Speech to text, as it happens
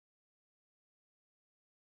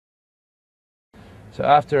So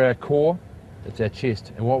after our core, it's our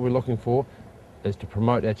chest, and what we're looking for is to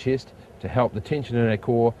promote our chest, to help the tension in our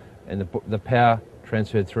core and the power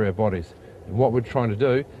transferred through our bodies. And what we're trying to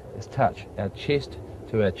do is touch our chest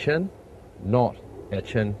to our chin, not our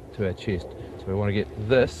chin to our chest. So we want to get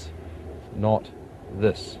this, not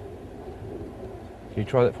this. Can you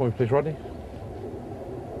try that for me, please, Rodney?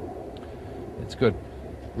 It's good.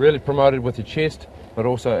 Really promoted with your chest, but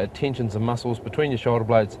also it tensions the muscles between your shoulder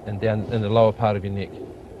blades and down in the lower part of your neck.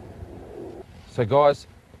 So guys,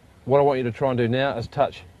 what I want you to try and do now is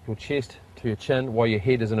touch your chest to your chin while your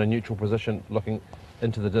head is in a neutral position looking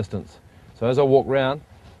into the distance. So as I walk round,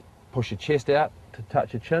 push your chest out to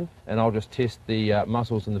touch your chin, and I'll just test the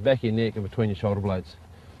muscles in the back of your neck and between your shoulder blades.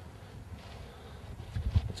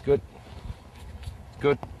 It's good.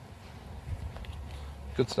 Good.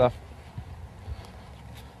 Good stuff.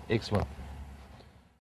 Excellent.